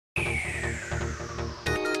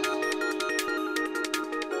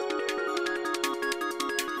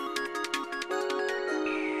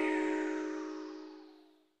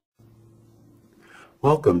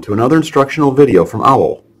Welcome to another instructional video from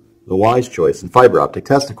OWL, the wise choice in fiber optic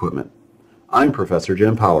test equipment. I'm Professor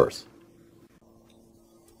Jim Powers.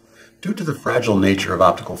 Due to the fragile nature of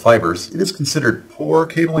optical fibers, it is considered poor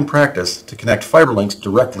cabling practice to connect fiber links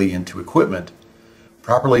directly into equipment.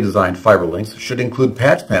 Properly designed fiber links should include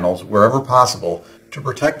patch panels wherever possible to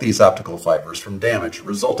protect these optical fibers from damage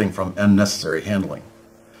resulting from unnecessary handling.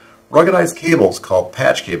 Ruggedized cables called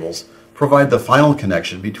patch cables provide the final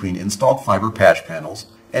connection between installed fiber patch panels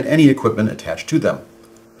and any equipment attached to them.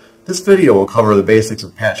 This video will cover the basics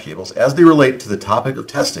of patch cables as they relate to the topic of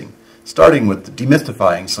testing, starting with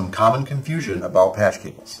demystifying some common confusion about patch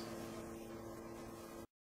cables.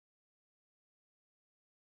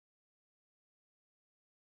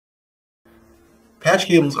 Patch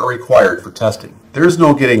cables are required for testing. There is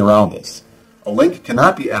no getting around this. A link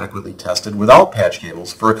cannot be adequately tested without patch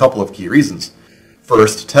cables for a couple of key reasons.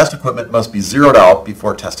 First, test equipment must be zeroed out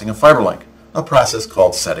before testing a fiber link, a process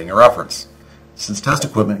called setting a reference. Since test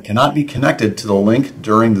equipment cannot be connected to the link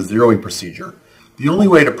during the zeroing procedure, the only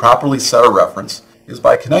way to properly set a reference is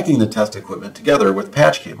by connecting the test equipment together with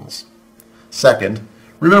patch cables. Second,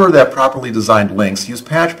 remember that properly designed links use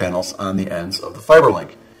patch panels on the ends of the fiber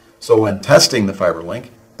link. So when testing the fiber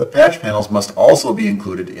link, the patch panels must also be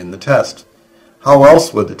included in the test. How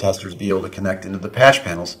else would the testers be able to connect into the patch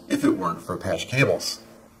panels if it weren't for patch cables?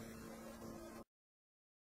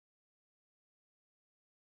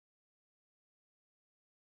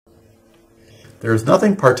 There is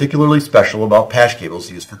nothing particularly special about patch cables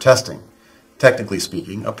used for testing. Technically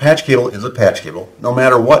speaking, a patch cable is a patch cable, no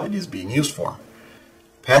matter what it is being used for.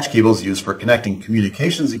 Patch cables used for connecting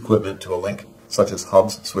communications equipment to a link, such as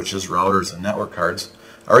hubs, switches, routers, and network cards,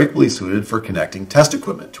 are equally suited for connecting test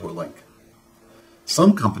equipment to a link.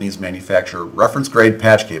 Some companies manufacture reference-grade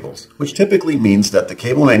patch cables, which typically means that the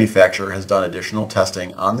cable manufacturer has done additional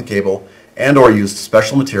testing on the cable and/or used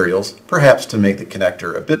special materials, perhaps to make the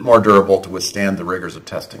connector a bit more durable to withstand the rigors of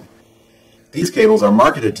testing. These cables are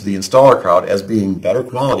marketed to the installer crowd as being better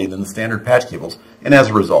quality than the standard patch cables and as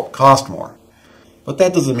a result cost more. But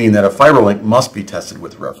that doesn't mean that a fiber link must be tested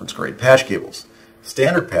with reference-grade patch cables.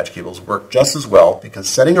 Standard patch cables work just as well because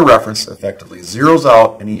setting a reference effectively zeroes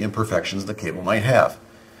out any imperfections the cable might have.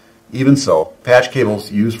 Even so, patch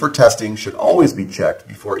cables used for testing should always be checked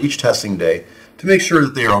before each testing day to make sure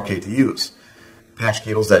that they are okay to use. Patch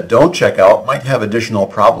cables that don't check out might have additional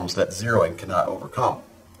problems that zeroing cannot overcome.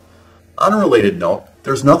 On a related note,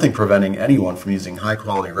 there's nothing preventing anyone from using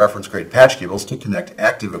high-quality reference-grade patch cables to connect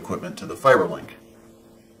active equipment to the fiber link.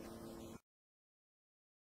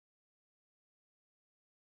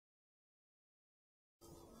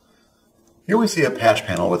 Here we see a patch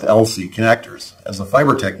panel with LC connectors. As a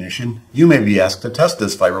fiber technician, you may be asked to test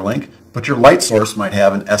this fiber link, but your light source might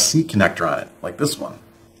have an SC connector on it, like this one.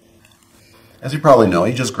 As you probably know,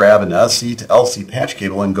 you just grab an SC to LC patch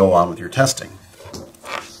cable and go on with your testing,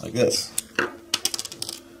 like this.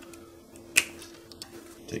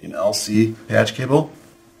 Take an LC patch cable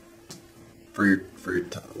for your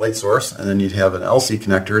light source, and then you'd have an LC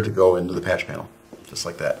connector to go into the patch panel, just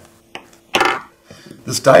like that.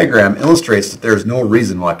 This diagram illustrates that there is no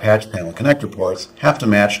reason why patch panel connector ports have to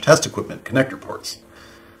match test equipment connector ports.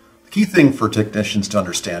 The key thing for technicians to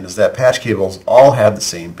understand is that patch cables all have the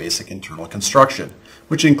same basic internal construction,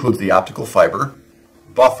 which includes the optical fiber,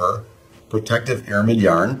 buffer, protective aramid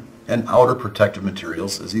yarn, and outer protective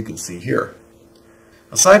materials, as you can see here.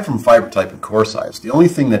 Aside from fiber type and core size, the only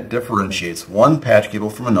thing that differentiates one patch cable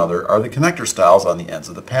from another are the connector styles on the ends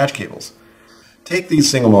of the patch cables. Take these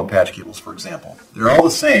single mode patch cables, for example. They're all the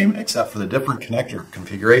same except for the different connector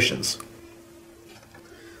configurations.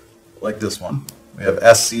 Like this one. We have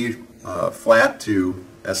SC flat to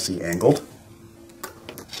SC angled.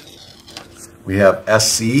 We have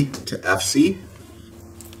SC to FC.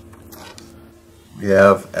 We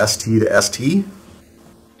have ST to ST.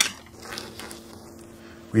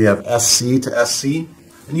 We have SC to SC,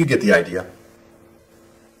 and you get the idea.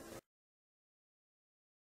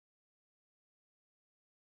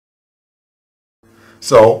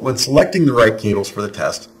 So, when selecting the right cables for the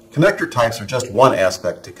test, connector types are just one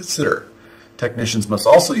aspect to consider. Technicians must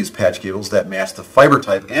also use patch cables that match the fiber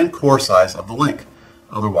type and core size of the link.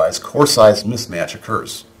 Otherwise, core size mismatch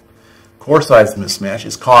occurs. Core size mismatch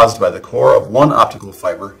is caused by the core of one optical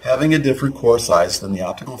fiber having a different core size than the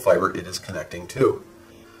optical fiber it is connecting to.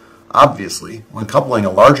 Obviously, when coupling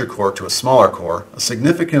a larger core to a smaller core, a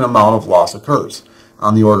significant amount of loss occurs,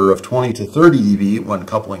 on the order of 20 to 30 dB when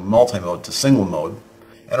coupling multimode to single mode,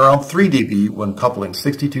 and around 3 dB when coupling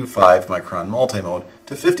 62.5 micron multimode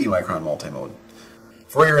to 50 micron multimode.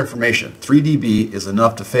 For your information, 3 dB is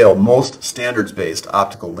enough to fail most standards-based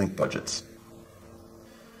optical link budgets.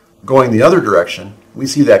 Going the other direction, we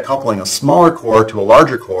see that coupling a smaller core to a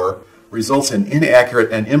larger core results in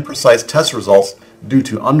inaccurate and imprecise test results due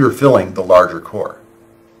to underfilling the larger core.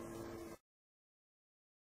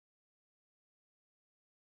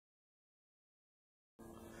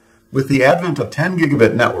 With the advent of 10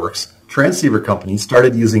 gigabit networks, transceiver companies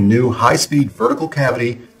started using new high-speed vertical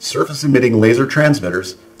cavity surface-emitting laser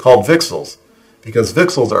transmitters called VCSELs, because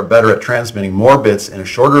VCSELs are better at transmitting more bits in a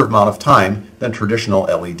shorter amount of time than traditional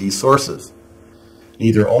LED sources.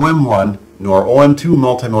 Neither OM1 nor OM2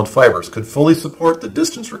 multimode fibers could fully support the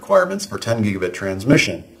distance requirements for 10 gigabit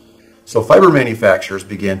transmission, so fiber manufacturers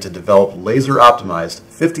began to develop laser-optimized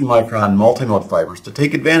 50-micron multimode fibers to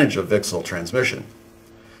take advantage of VCSEL transmission.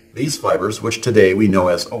 These fibers, which today we know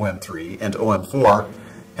as OM3 and OM4,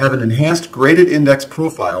 have an enhanced graded index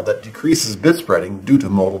profile that decreases bit spreading due to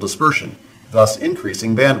modal dispersion, thus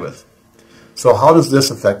increasing bandwidth. So how does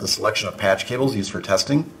this affect the selection of patch cables used for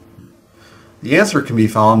testing? The answer can be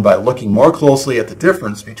found by looking more closely at the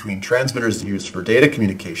difference between transmitters used for data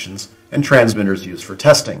communications and transmitters used for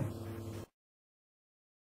testing.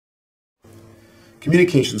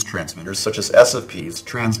 Communications transmitters, such as SFPs,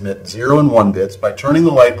 transmit 0 and 1 bits by turning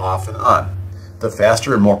the light off and on. The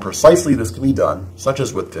faster and more precisely this can be done, such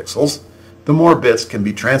as with VCSELs, the more bits can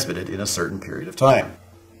be transmitted in a certain period of time.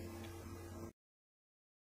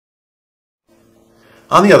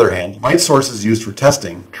 On the other hand, light sources used for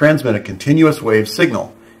testing transmit a continuous wave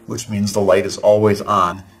signal, which means the light is always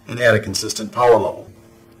on and at a consistent power level.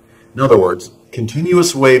 In other words,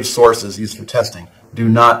 continuous wave sources used for testing do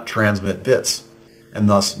not transmit bits, and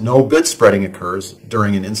thus no bit spreading occurs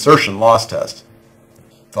during an insertion loss test.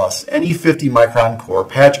 Thus, any 50-micron core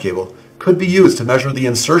patch cable could be used to measure the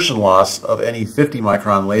insertion loss of any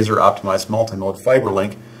 50-micron laser-optimized multimode fiber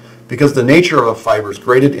link, because the nature of a fiber's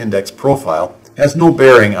graded index profile has no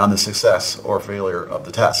bearing on the success or failure of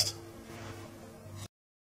the test.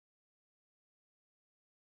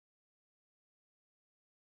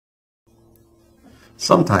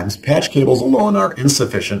 Sometimes patch cables alone are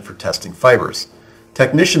insufficient for testing fibers.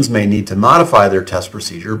 Technicians may need to modify their test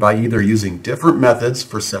procedure by either using different methods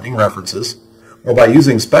for setting references or by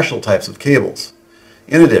using special types of cables.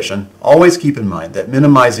 In addition, always keep in mind that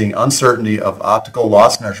minimizing uncertainty of optical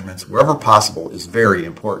loss measurements wherever possible is very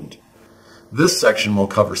important. This section will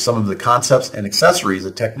cover some of the concepts and accessories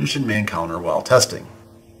a technician may encounter while testing.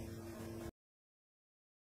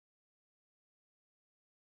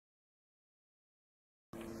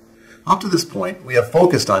 Up to this point, we have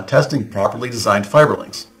focused on testing properly designed fiber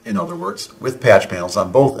links, in other words, with patch panels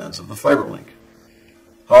on both ends of the fiber link.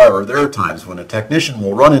 However, there are times when a technician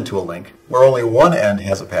will run into a link where only one end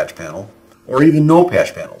has a patch panel, or even no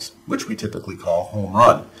patch panels, which we typically call home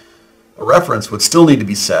run. A reference would still need to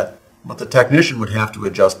be set, but the technician would have to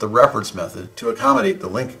adjust the reference method to accommodate the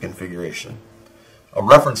link configuration. A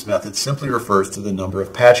reference method simply refers to the number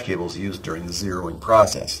of patch cables used during the zeroing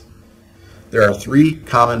process. There are 3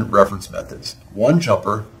 common reference methods: 1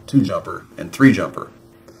 jumper, 2 jumper, and 3 jumper.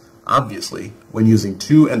 Obviously, when using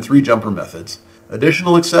 2 and 3 jumper methods,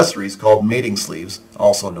 additional accessories called mating sleeves,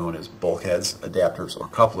 also known as bulkheads, adapters, or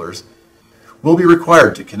couplers, will be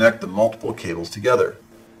required to connect the multiple cables together.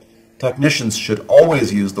 Technicians should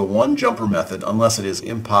always use the 1 jumper method unless it is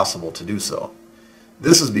impossible to do so.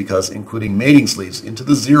 This is because including mating sleeves into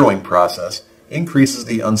the zeroing process increases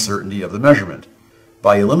the uncertainty of the measurement.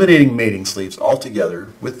 By eliminating mating sleeves altogether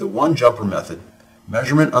with the 1 jumper method,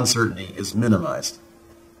 measurement uncertainty is minimized.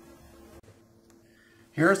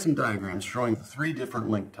 Here are some diagrams showing the 3 different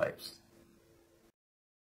link types.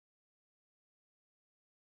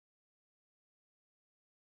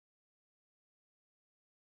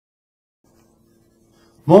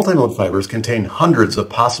 Multimode fibers contain hundreds of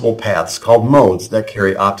possible paths called modes that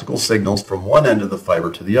carry optical signals from one end of the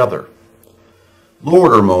fiber to the other.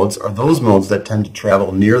 Low-order modes are those modes that tend to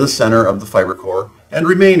travel near the center of the fiber core and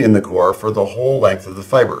remain in the core for the whole length of the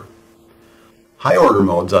fiber. High-order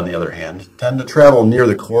modes, on the other hand, tend to travel near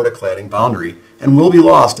the core to cladding boundary and will be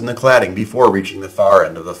lost in the cladding before reaching the far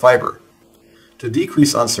end of the fiber. To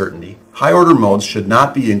decrease uncertainty, high-order modes should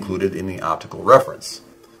not be included in the optical reference.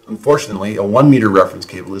 Unfortunately, a 1-meter reference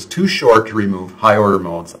cable is too short to remove high-order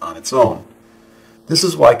modes on its own. This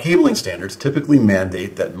is why cabling standards typically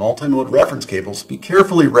mandate that multimode reference cables be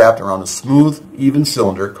carefully wrapped around a smooth, even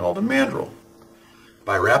cylinder called a mandrel.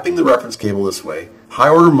 By wrapping the reference cable this way,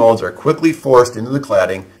 high-order modes are quickly forced into the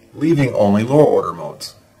cladding, leaving only lower-order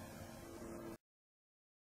modes.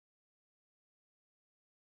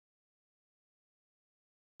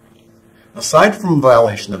 Aside from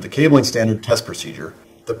violation of the cabling standard test procedure,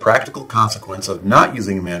 The practical consequence of not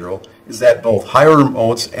using a mandrel is that both higher order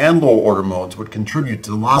modes and low order modes would contribute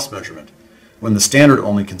to the loss measurement, when the standard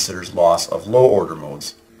only considers loss of low order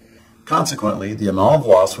modes. Consequently, the amount of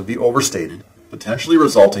loss would be overstated, potentially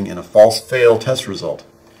resulting in a false fail test result,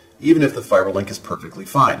 even if the fiber link is perfectly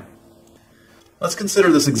fine. Let's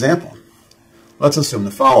consider this example. Let's assume the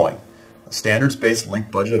following: a standards-based link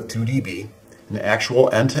budget of 2 dB, an actual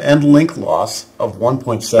end-to-end link loss of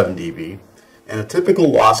 1.7 dB, and a typical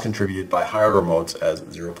loss contributed by higher order modes as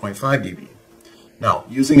 0.5 dB. Now,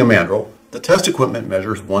 using a mandrel, the test equipment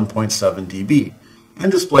measures 1.7 dB and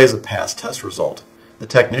displays a passed test result. The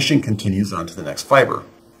technician continues on to the next fiber.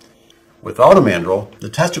 Without a mandrel, the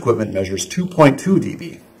test equipment measures 2.2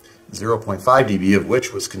 dB, 0.5 dB of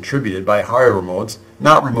which was contributed by higher order modes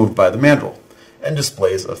not removed by the mandrel, and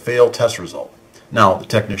displays a failed test result. Now, the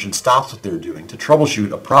technician stops what they're doing to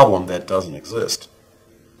troubleshoot a problem that doesn't exist.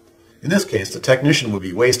 In this case, the technician would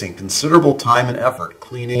be wasting considerable time and effort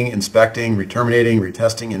cleaning, inspecting, re-terminating,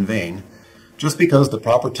 retesting in vain, just because the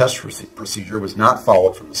proper test procedure was not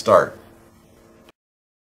followed from the start.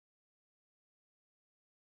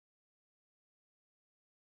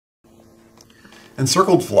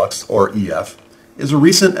 Encircled Flux, or EF, is a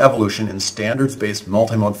recent evolution in standards-based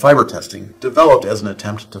multimode fiber testing developed as an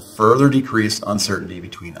attempt to further decrease uncertainty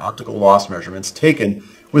between optical loss measurements taken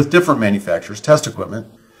with different manufacturers' test equipment,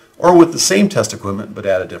 or with the same test equipment but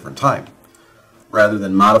at a different time. Rather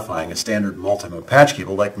than modifying a standard multimode patch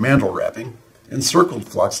cable like Mandrel wrapping, Encircled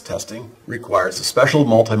Flux testing requires a special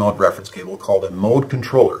multimode reference cable called a mode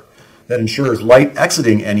controller that ensures light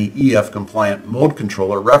exiting any EF-compliant mode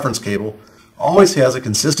controller reference cable always has a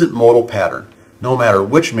consistent modal pattern, no matter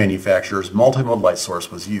which manufacturer's multimode light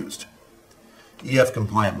source was used.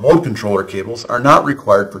 EF-compliant mode controller cables are not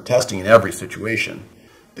required for testing in every situation.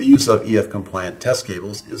 The use of EF-compliant test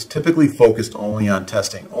cables is typically focused only on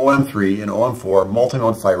testing OM3 and OM4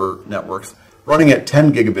 multimode fiber networks running at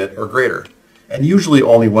 10 gigabit or greater, and usually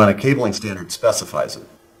only when a cabling standard specifies it.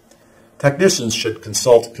 Technicians should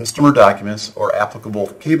consult customer documents or applicable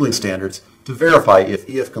cabling standards to verify if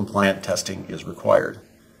EF-compliant testing is required.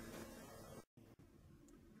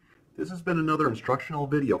 This has been another instructional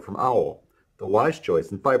video from OWL, the wise choice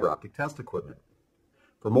in fiber optic test equipment.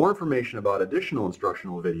 For more information about additional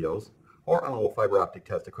instructional videos, or OWL fiber optic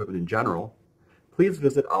test equipment in general, please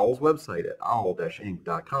visit OWL's website at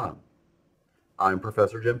owl-inc.com. I'm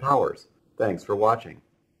Professor Jim Powers. Thanks for watching.